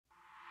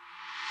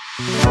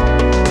Okay,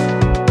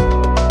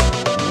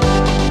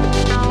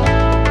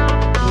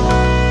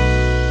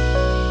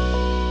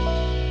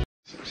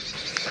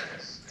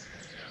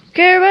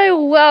 everybody,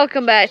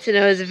 welcome back to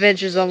Noah's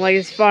Adventures on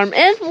Legacy Farm,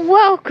 and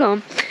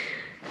welcome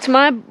to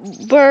my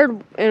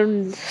bird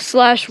and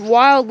 /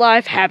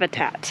 wildlife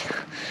habitat.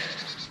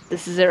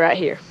 This is it right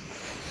here.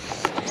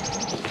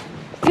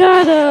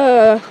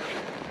 Got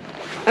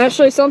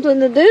actually something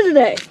to do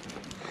today.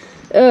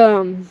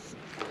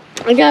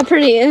 I got a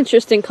pretty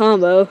interesting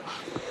combo.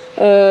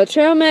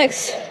 Trail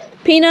mix,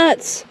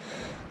 peanuts,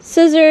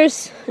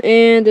 scissors,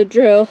 and a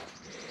drill,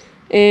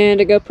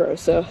 and a GoPro,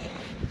 so,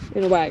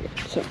 and a wagon,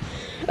 so.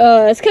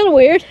 It's kind of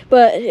weird,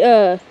 but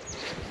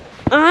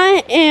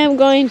I am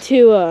going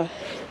to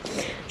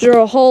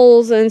drill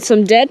holes in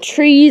some dead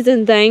trees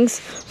and things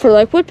for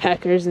like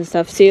woodpeckers and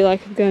stuff. See,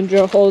 like I'm going to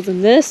drill holes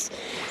in this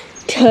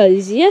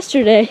because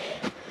yesterday,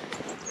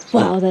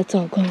 wow, that's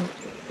all gone.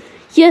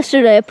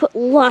 Yesterday I put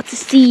lots of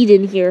seed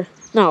in here.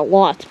 Not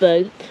lots,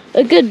 but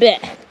a good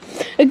bit.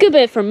 A good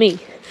bit from me.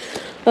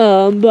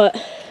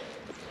 But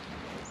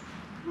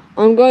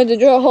I'm going to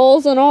drill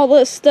holes in all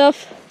this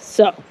stuff,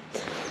 so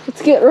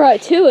let's get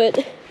right to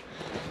it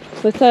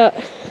without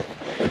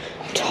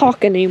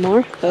talking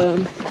anymore.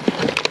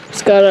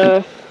 It's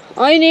got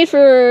all you need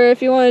for,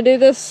 if you want to do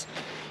this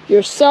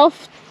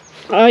yourself,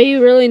 all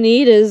you really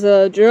need is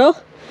a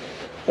drill,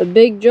 a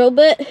big drill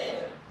bit,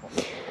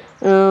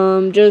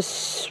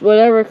 just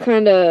whatever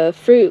kind of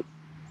fruit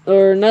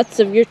or nuts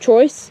of your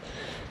choice,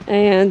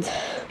 and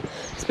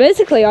it's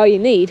basically all you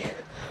need.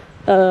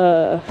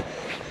 But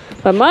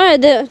my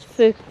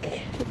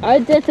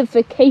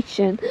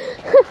identification,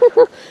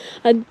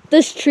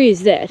 this tree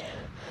is dead.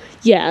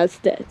 Yeah, it's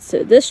dead.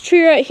 So this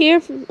tree right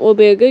here will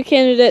be a good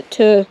candidate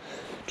to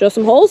drill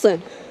some holes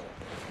in.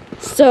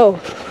 So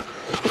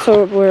that's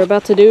what we're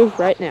about to do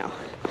right now.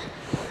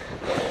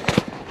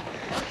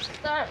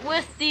 Start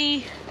with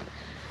the,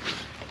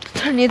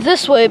 turn you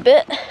this way a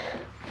bit.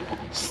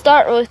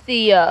 Start with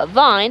the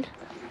vine.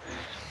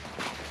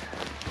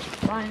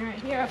 Vine right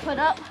here I put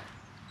up.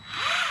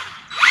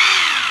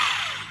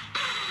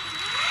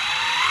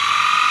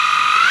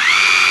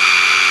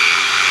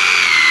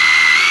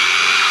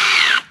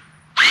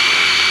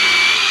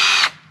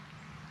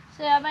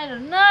 See, I made a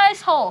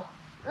nice hole.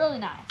 Really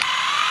nice.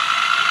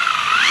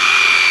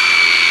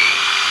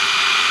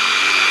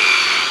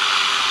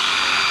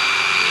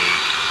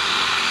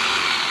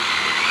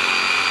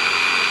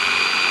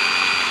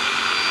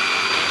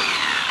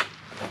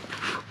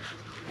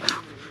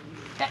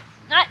 Okay,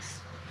 nice.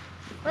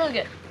 Really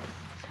good.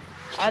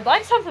 I'd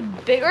like something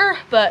bigger,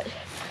 but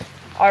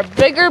our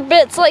bigger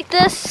bits like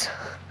this,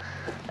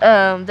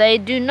 they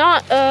do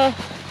not,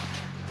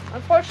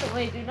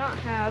 unfortunately, do not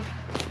have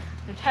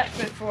an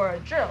attachment for a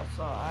drill,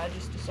 so I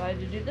just decided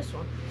to do this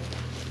one.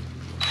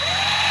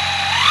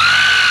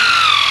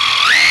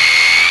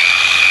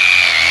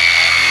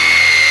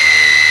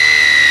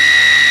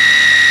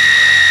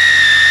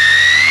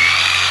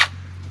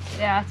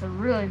 Yeah, that's a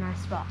really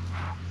nice spot.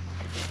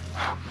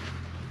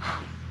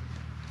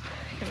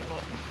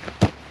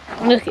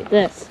 Look at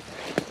this.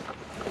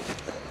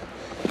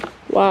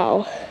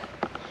 Wow.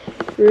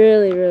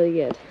 Really, really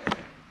good.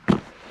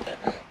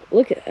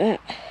 Look at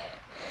that.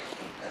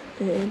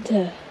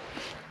 And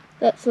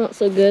that's not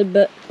so good,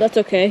 but that's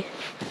okay.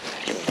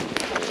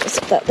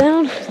 Set that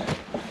down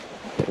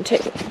and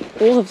take the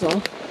gloves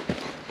off.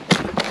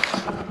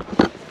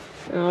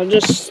 And I'll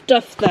just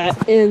stuff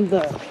that in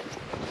the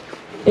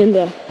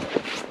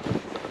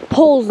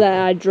holes that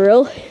I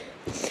drill,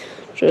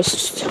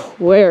 just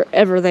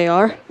wherever they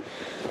are.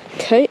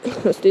 Okay,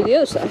 let's do the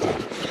other side.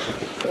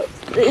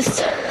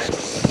 This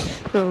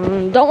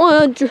don't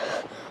want to.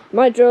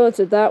 Might drill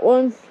into that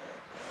one.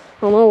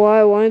 I don't know why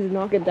I wanted to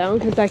knock it down,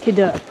 because I could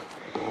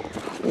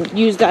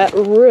use that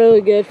really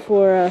good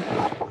for a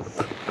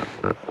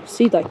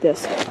seed like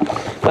this.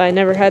 But I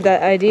never had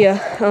that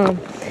idea.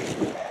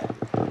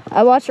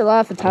 I watch a lot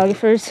of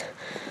photographers,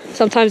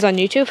 sometimes on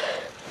YouTube,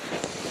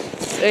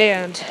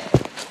 and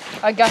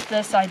I got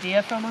this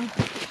idea from them.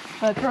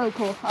 But it's really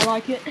cool. I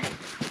like it.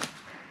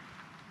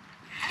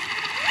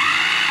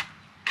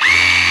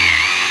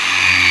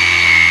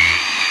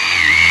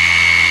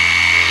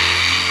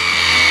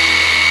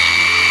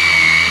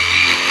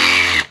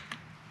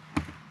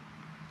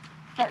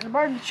 Starting to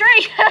burn the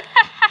tree.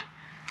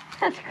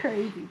 That's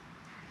crazy.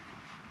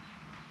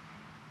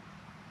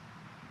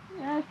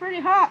 Yeah, it's pretty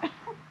hot. I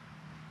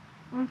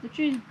wonder if the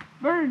tree's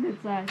burned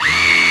inside.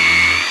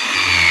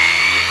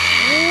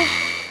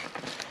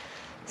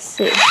 Let's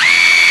see. Look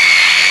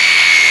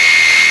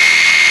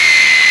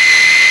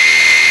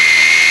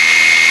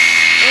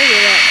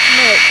at that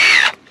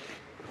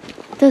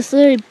smoke. That's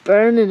literally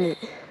burning it.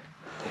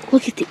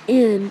 Look at the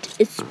end.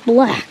 It's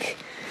black.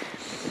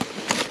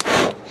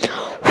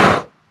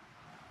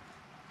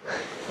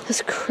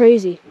 That's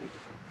crazy.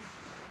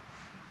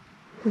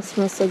 It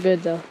smells so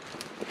good though.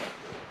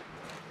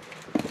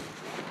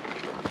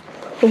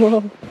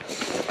 Whoa.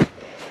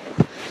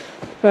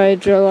 Probably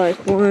drill like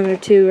 1 or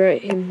 2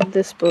 right in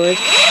this board.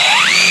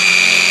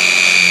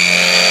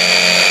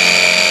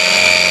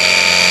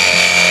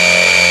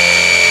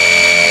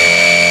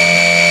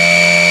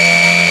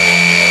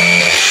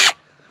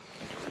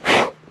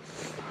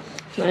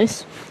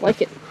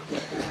 like it.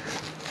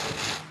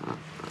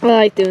 I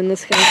like doing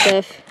this kind of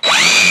stuff.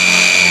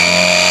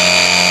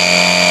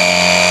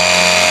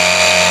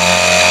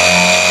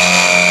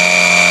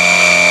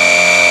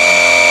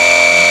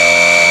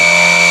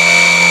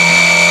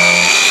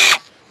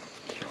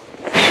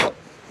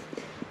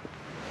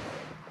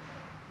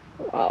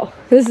 Wow,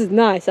 this is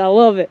nice. I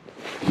love it.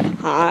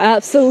 I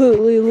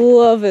absolutely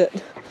love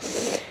it.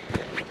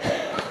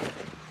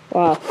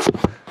 Wow,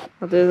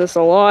 I'll do this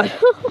a lot.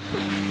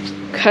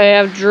 Okay,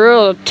 I've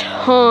drilled a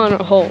ton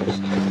of holes.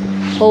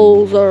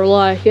 Holes are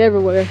like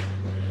everywhere.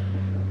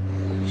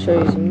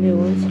 Show you some new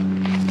ones.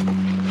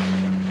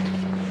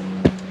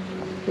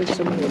 There's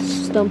some of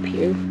this stump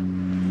here.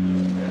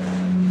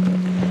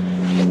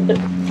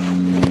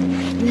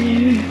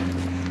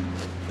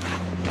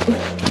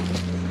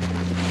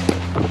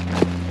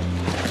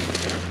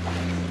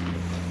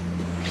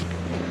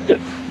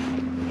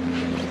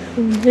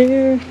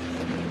 There.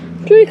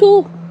 Pretty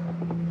cool.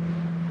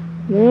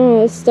 Now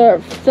let's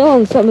start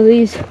filling some of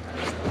these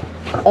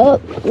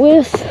up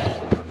with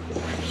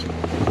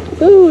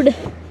food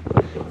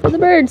for the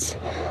birds.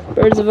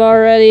 Birds have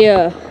already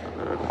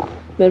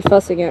been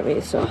fussing at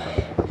me, so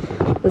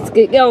let's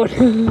get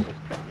going.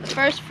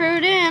 First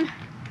fruit in.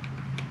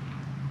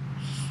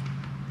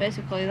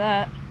 Basically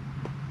that.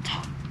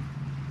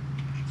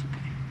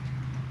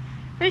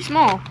 Pretty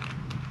small.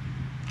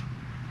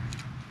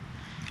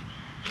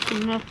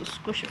 Enough to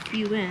squish a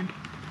few in.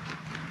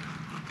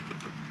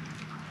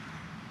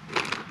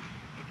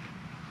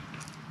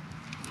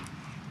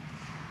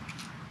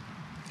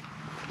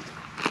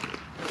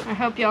 I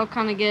hope y'all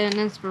kind of get an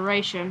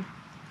inspiration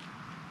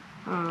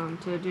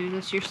to do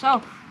this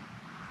yourself.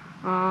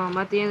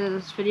 At the end of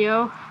this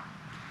video,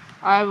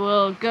 I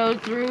will go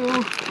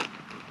through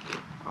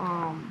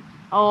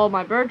all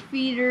my bird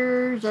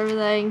feeders,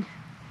 everything,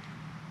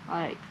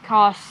 like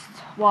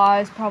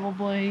cost-wise,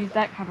 probably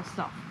that kind of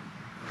stuff,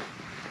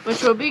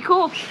 which will be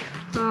cool.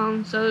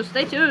 So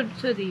stay tuned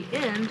to the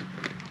end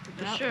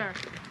for sure.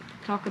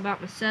 Talk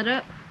about my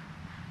setup,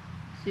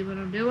 see what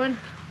I'm doing.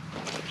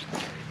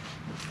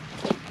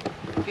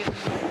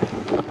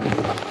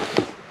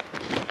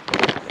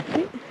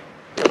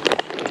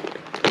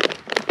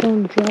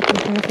 I'm dropping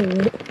half of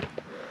it.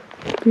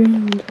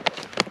 Ground.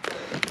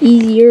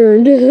 Easy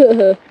earned.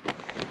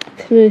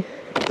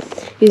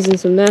 Using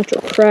some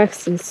natural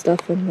cracks and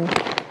stuff in the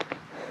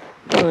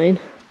line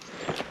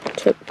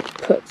to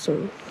put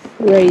some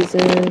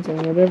raisins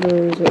and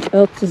whatever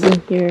else is in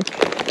here.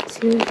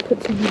 See, I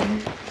put some in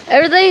there.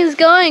 Everything's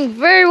going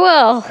very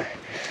well.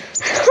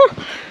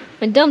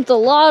 I dumped a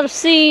lot of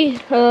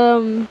seed,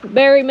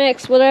 berry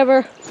mix,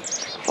 whatever,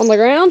 on the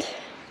ground.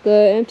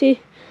 The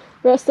empty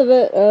rest of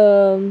it,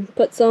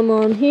 put some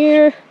on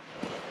here.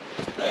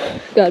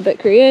 Got a bit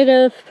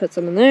creative, put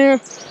some in there.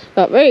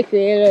 Got very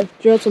creative,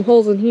 drilled some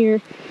holes in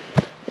here,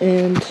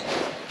 and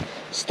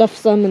stuffed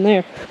some in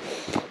there.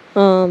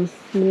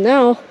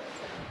 Now,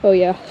 oh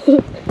yeah,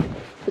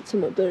 put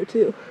some up there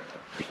too.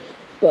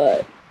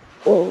 But,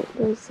 whoa,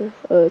 there's a,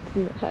 oh, it's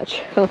in the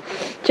hatch. Oh,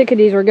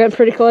 chickadees were getting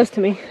pretty close to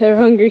me. They're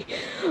hungry.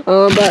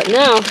 But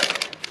now,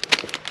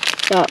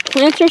 got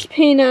Planters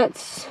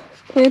peanuts,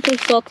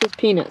 Planters salted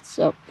peanuts.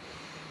 So,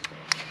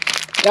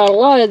 got a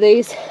lot of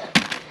these.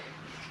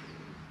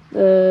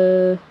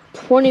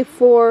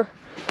 24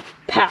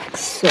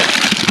 packs. So,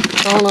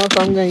 I don't know if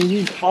I'm going to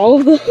use all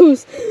of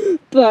those,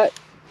 but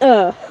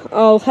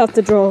I'll have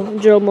to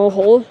drill more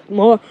holes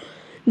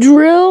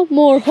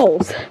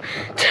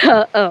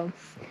to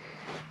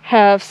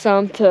have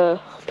some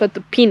to put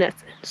the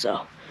peanuts in.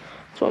 So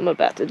that's what I'm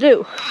about to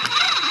do.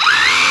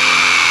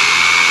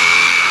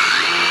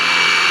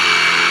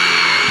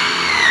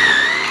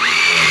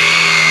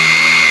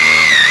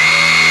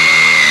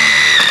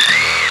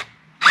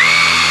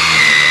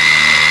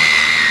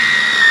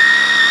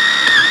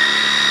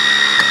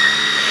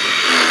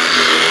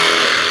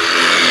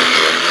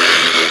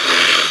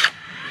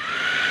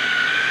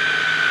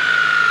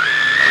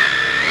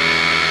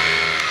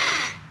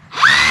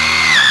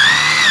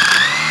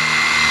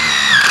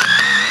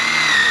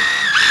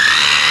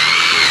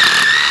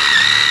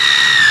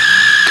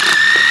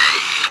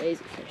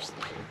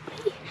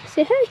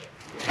 Say hi.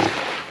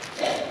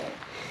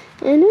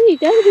 I know you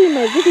gotta be in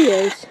my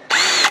videos.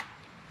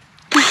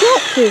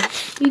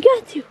 You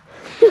got to.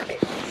 Look.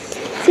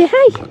 Say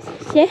hi.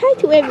 Say hi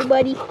to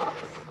everybody.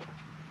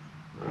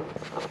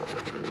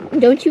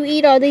 Don't you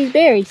eat all these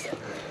berries.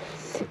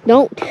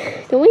 Don't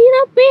eat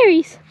all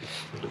berries.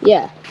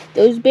 Yeah,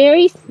 those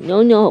berries?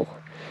 No. No.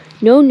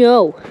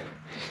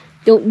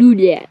 Don't do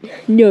that.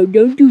 No,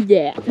 don't do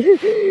that.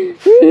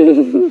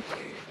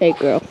 Hey,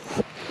 girl.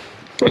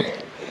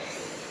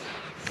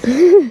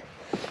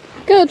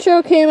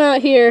 GoTro came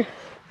out here.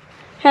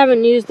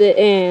 Haven't used it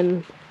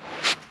in,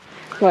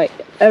 like,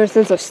 ever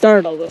since I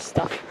started all this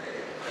stuff.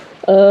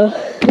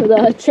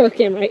 The trail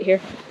cam right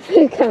here.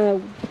 Kind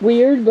of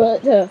weird,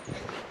 but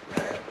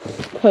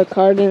put a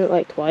card in it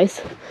like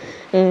twice.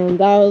 And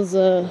that was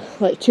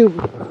like 2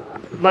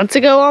 months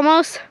ago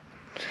almost.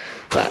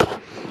 But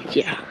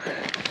yeah.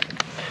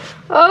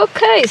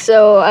 Okay,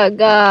 so I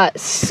got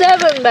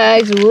 7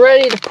 bags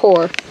ready to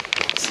pour.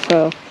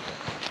 So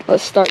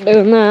let's start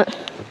doing that.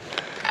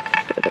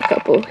 Put a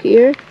couple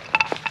here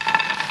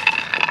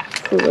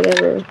for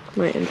whatever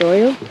might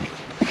enjoy them.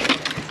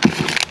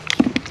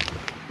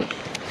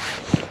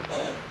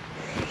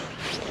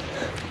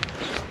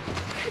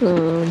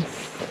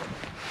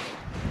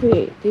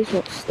 Wait, these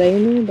won't stay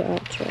in there, but I'll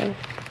try.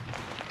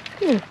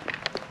 Yeah,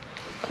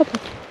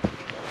 couple.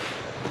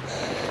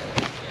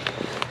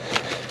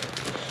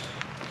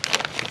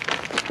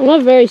 I'm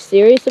not very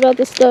serious about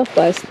this stuff,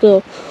 but I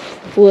still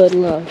would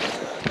love.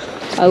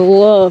 I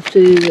love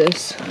to do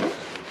this.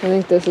 I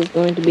think this is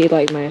going to be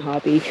like my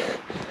hobby.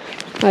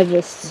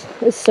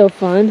 It's so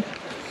fun.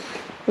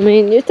 I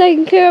mean, you're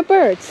taking care of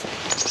birds.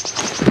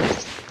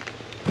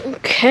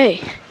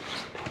 Okay,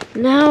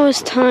 now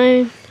it's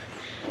time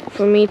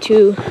for me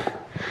to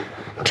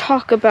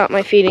talk about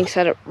my feeding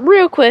setup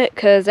real quick,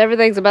 because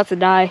everything's about to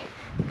die.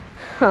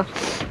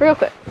 Real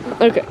quick.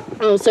 Okay,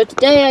 so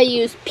today I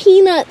use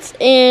peanuts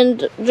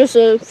and just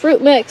a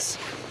fruit mix.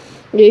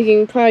 You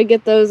can probably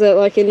get those at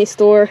like any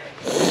store,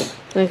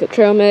 like a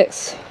trail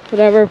mix,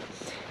 whatever.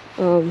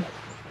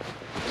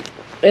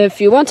 If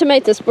you want to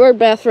make this bird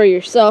bath for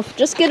yourself,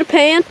 just get a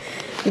pan,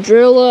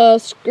 drill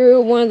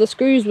one of the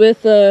screws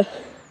with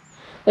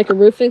like a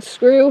roofing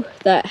screw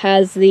that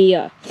has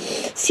the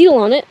seal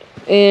on it,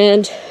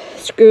 and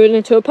screw it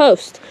into a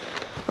post.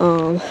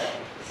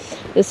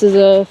 This is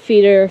a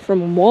feeder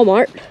from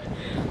Walmart.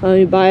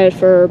 You buy it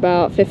for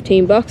about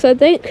 15 bucks, I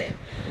think.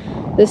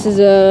 This is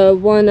a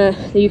one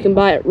that you can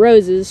buy at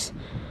Rose's.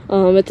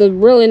 It's a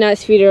really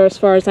nice feeder, as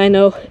far as I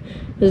know.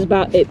 It's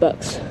about 8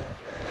 bucks.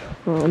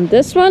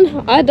 This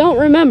one I don't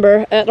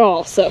remember at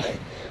all, so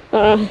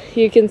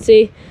you can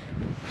see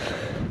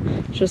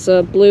just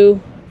a blue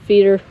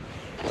feeder,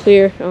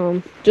 clear,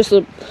 just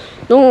a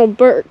normal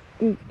bird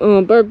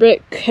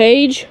brick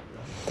cage,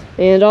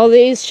 and all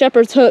these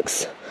shepherd's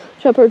hooks,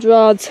 shepherd's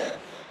rods,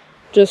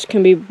 just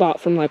can be bought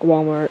from like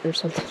Walmart or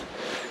something.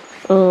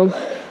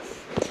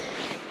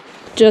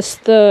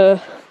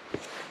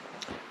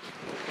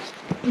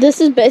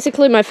 This is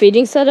basically my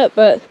feeding setup,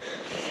 but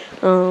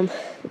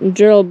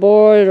drill a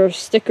board or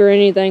stick or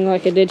anything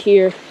like I did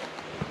here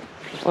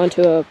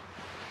onto a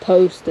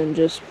post and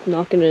just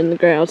knocking it in the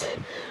ground.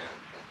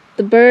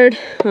 The bird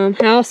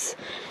house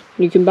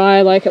you can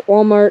buy like at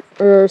Walmart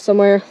or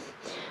somewhere.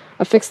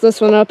 I fixed this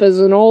one up as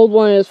an old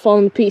one. It's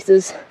falling to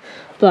pieces,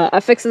 but I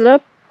fixed it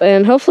up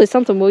and hopefully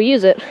something will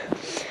use it.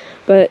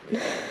 But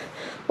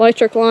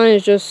electric line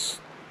is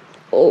just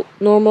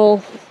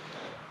normal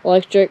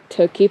electric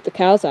to keep the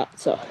cows out.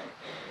 So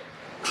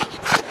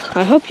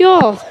I hope you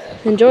all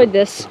enjoyed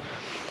this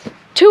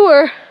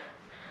tour.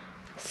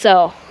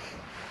 So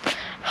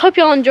hope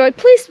y'all enjoyed.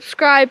 Please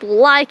subscribe,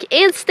 like,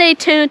 and stay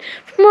tuned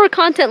for more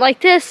content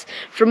like this,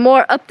 for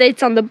more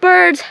updates on the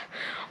birds,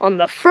 on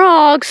the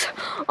frogs,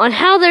 on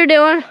how they're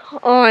doing,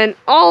 on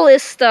all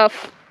this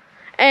stuff,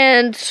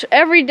 and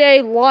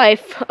everyday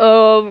life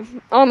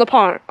on the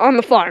farm.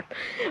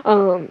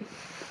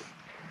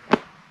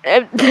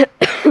 And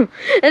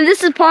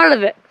this is part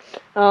of it.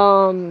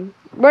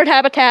 Bird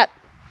habitat.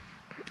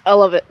 I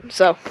love it.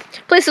 So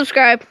please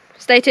subscribe,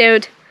 stay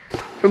tuned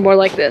for more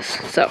like this.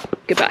 So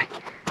goodbye.